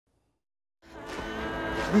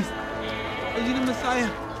Are you the Messiah?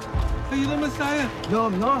 Are you the Messiah? No,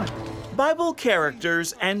 I'm not. Bible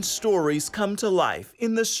characters and stories come to life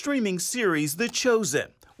in the streaming series The Chosen,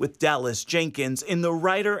 with Dallas Jenkins in the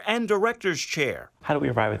writer and director's chair. How do we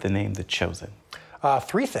arrive at the name The Chosen?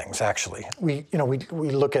 Three things, actually. We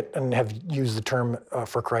look at and have used the term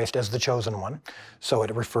for Christ as the chosen one. So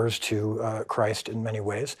it refers to Christ in many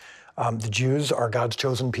ways. The Jews are God's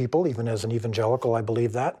chosen people, even as an evangelical, I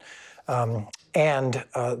believe that. And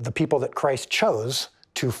the people that Christ chose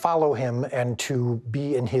to follow him and to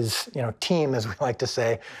be in his team, as we like to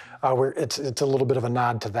say, it's a little bit of a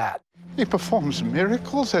nod to that. He performs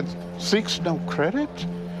miracles and seeks no credit.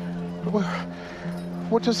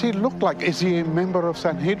 What does he look like? Is he a member of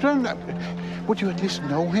Sanhedrin? Would you at least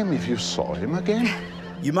know him if you saw him again?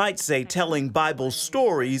 You might say telling Bible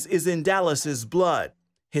stories is in Dallas's blood.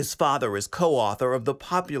 His father is co-author of the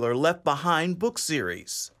popular Left Behind book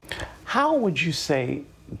series. How would you say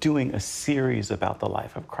doing a series about the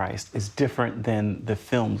life of Christ is different than the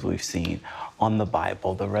films we've seen on the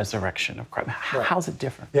Bible, the resurrection of Christ? Right. How's it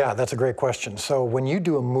different? Yeah, that's a great question. So when you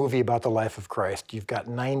do a movie about the life of Christ, you've got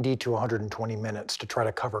 90 to 120 minutes to try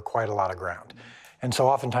to cover quite a lot of ground. And so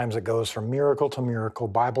oftentimes it goes from miracle to miracle,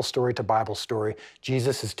 Bible story to Bible story.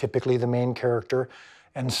 Jesus is typically the main character.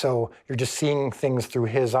 And so you're just seeing things through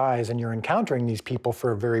his eyes, and you're encountering these people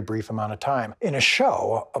for a very brief amount of time. In a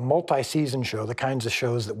show, a multi-season show, the kinds of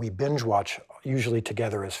shows that we binge watch, usually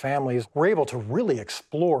together as families, we're able to really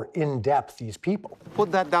explore in depth these people.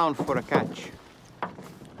 Put that down for a catch. A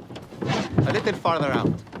little farther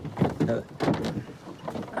out.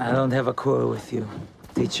 I don't have a quarrel with you,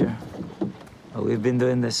 teacher. We've been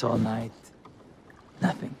doing this all night.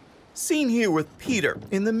 Nothing. Seen here with Peter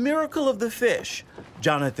in The Miracle of the Fish,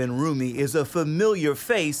 Jonathan Roumie is a familiar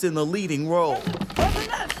face in the leading role.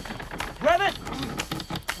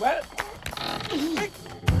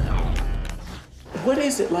 What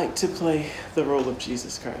is it like to play the role of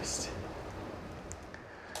Jesus Christ?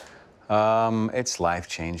 It's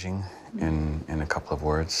life-changing in a couple of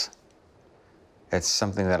words. It's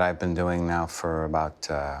something that I've been doing now for about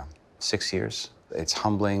 6 years. It's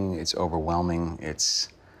humbling, it's overwhelming, it's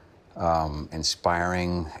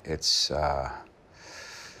inspiring, it's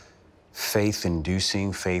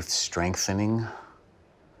faith-inducing, faith-strengthening.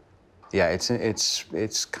 Yeah,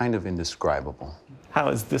 it's kind of indescribable. How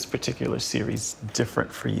is this particular series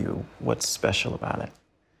different for you? What's special about it?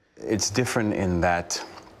 It's different in that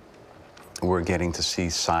we're getting to see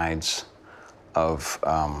sides of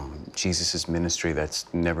Jesus' ministry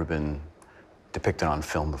that's never been depicted on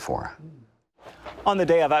film before. On the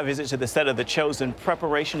day of our visit to the set of The Chosen,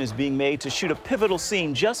 preparation is being made to shoot a pivotal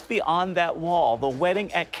scene just beyond that wall, the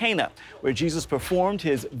wedding at Cana, where Jesus performed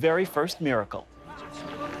his very first miracle.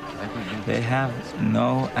 They have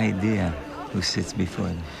no idea who sits before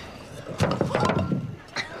them.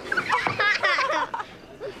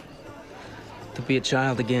 To be a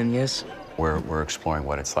child again, yes? We're exploring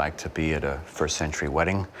what it's like to be at a first-century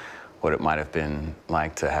wedding, what it might have been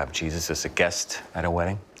like to have Jesus as a guest at a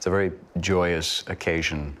wedding. It's a very joyous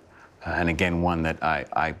occasion, and again, one that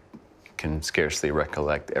I can scarcely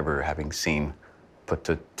recollect ever having seen put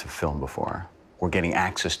to film before. We're getting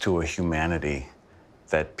access to a humanity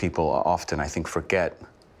that people often, I think, forget.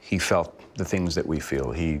 He felt the things that we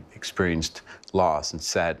feel. He experienced loss and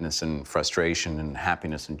sadness and frustration and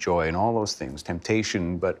happiness and joy and all those things,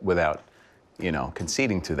 temptation, but without,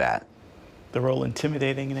 conceding to that. The role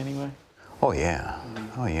intimidating in any way? Oh, yeah.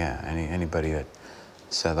 Oh, yeah. Anybody that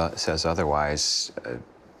says otherwise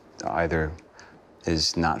either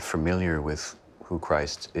is not familiar with who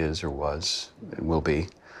Christ is or was and will be,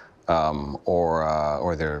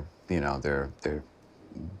 or they're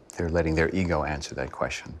letting their ego answer that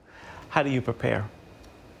question. How do you prepare?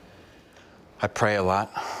 I pray a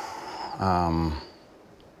lot. I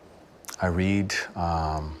read.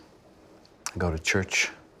 I go to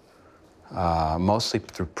church, mostly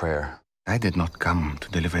through prayer. I did not come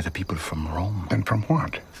to deliver the people from Rome. And from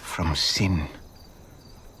what? From sin.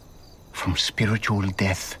 From spiritual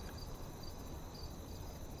death.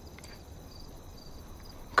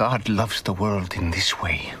 God loves the world in this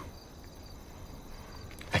way,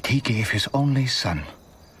 that he gave his only son.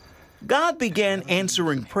 God began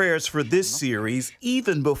answering prayers for this series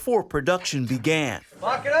even before production began.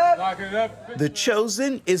 Lock it up! Lock it up! The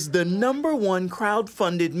Chosen is the #1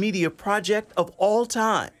 crowd-funded media project of all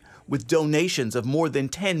time, with donations of more than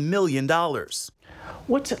 $10 million.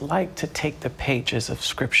 What's it like to take the pages of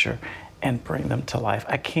Scripture and bring them to life?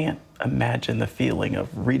 I can't imagine the feeling of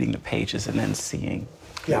reading the pages and then seeing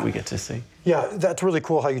what we get to see. Yeah, that's really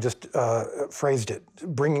cool how you just phrased it.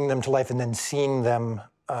 Bringing them to life and then seeing them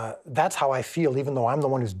that's how I feel, even though I'm the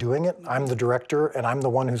one who's doing it. I'm the director, and I'm the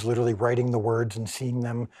one who's literally writing the words and seeing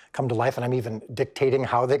them come to life, and I'm even dictating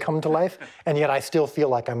how they come to life, and yet I still feel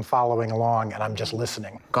like I'm following along, and I'm just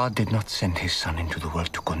listening. God did not send his Son into the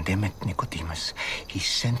world to condemn it, Nicodemus. He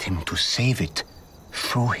sent him to save it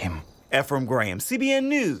through him. Ephraim Graham, CBN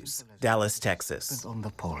News, Dallas, Texas. On the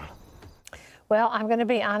pole. Well, I'm going to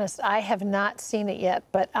be honest, I have not seen it yet,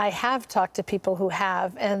 but I have talked to people who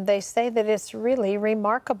have, and they say that it's really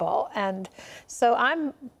remarkable. And so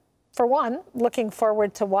I'm, for one, looking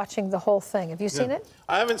forward to watching the whole thing. Have you seen it?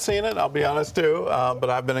 I haven't seen it, I'll be honest, too, but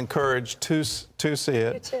I've been encouraged to see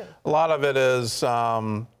it. Me too. A lot of it is,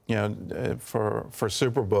 you know, for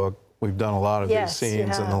Superbook, we've done a lot of these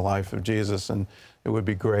scenes in the life of Jesus, and it would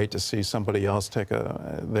be great to see somebody else take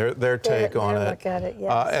their take on it. Look at it,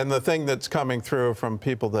 yes. And the thing that's coming through from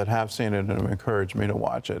people that have seen it and have encouraged me to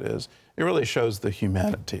watch it is it really shows the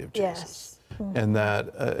humanity of Jesus. Yes. And that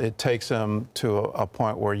it takes him to a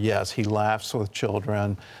point where, yes, he laughs with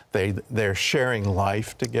children. They're sharing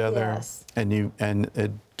life together, yes. and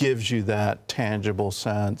it gives you that tangible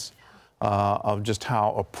sense of just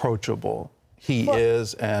how approachable he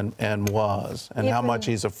is and was, and how much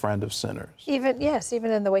he's a friend of sinners. Even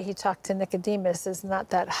in the way he talked to Nicodemus is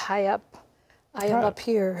not that high up. I am up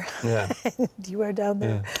here. Yeah. You are down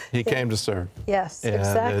there. Yeah. He came to serve. Yes, and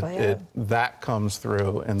exactly. That comes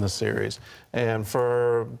through in the series. And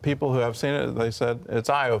for people who have seen it, they said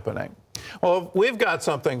it's eye-opening. Well, we've got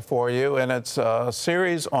something for you, and it's a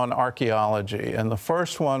series on archaeology. And the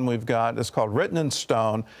first one we've got is called Written in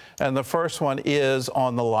Stone, and the first one is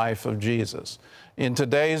on the life of Jesus. In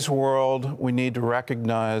today's world, we need to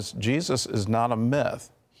recognize Jesus is not a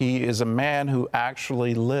myth. He is a man who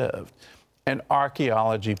actually lived, and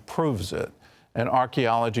archaeology proves it. And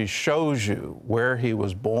archaeology shows you where he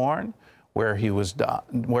was born, where he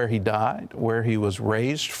died, where he was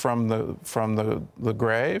raised from the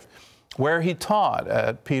grave, where he taught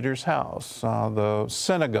at Peter's house, the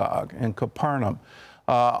synagogue in Capernaum.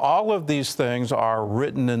 All of these things are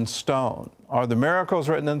written in stone. Are the miracles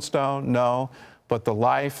written in stone? No, but the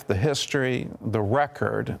life, the history, the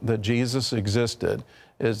record that Jesus existed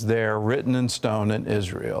is there written in stone in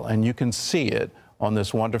Israel, and you can see it on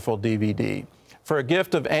this wonderful DVD. For a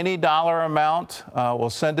gift of any dollar amount, we'll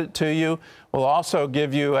send it to you. We'll also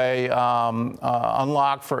give you a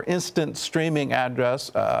unlock for instant streaming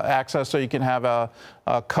access, so you can have a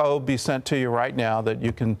code be sent to you right now that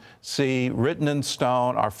you can see Written in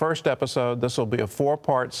Stone, our first episode. This will be a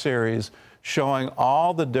 4-part series showing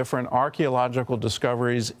all the different archaeological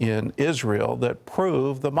discoveries in Israel that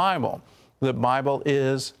prove the Bible. The Bible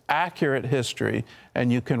is accurate history,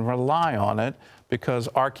 and you can rely on it because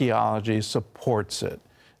archaeology supports it.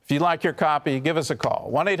 If you'd like your copy, give us a call,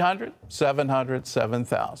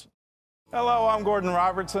 1-800-700-7000. Hello, I'm Gordon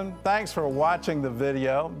Robertson. Thanks for watching the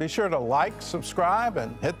video. Be sure to like, subscribe,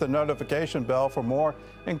 and hit the notification bell for more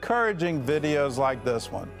encouraging videos like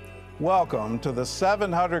this one. Welcome to the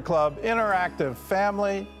 700 Club Interactive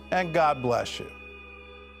family, and God bless you.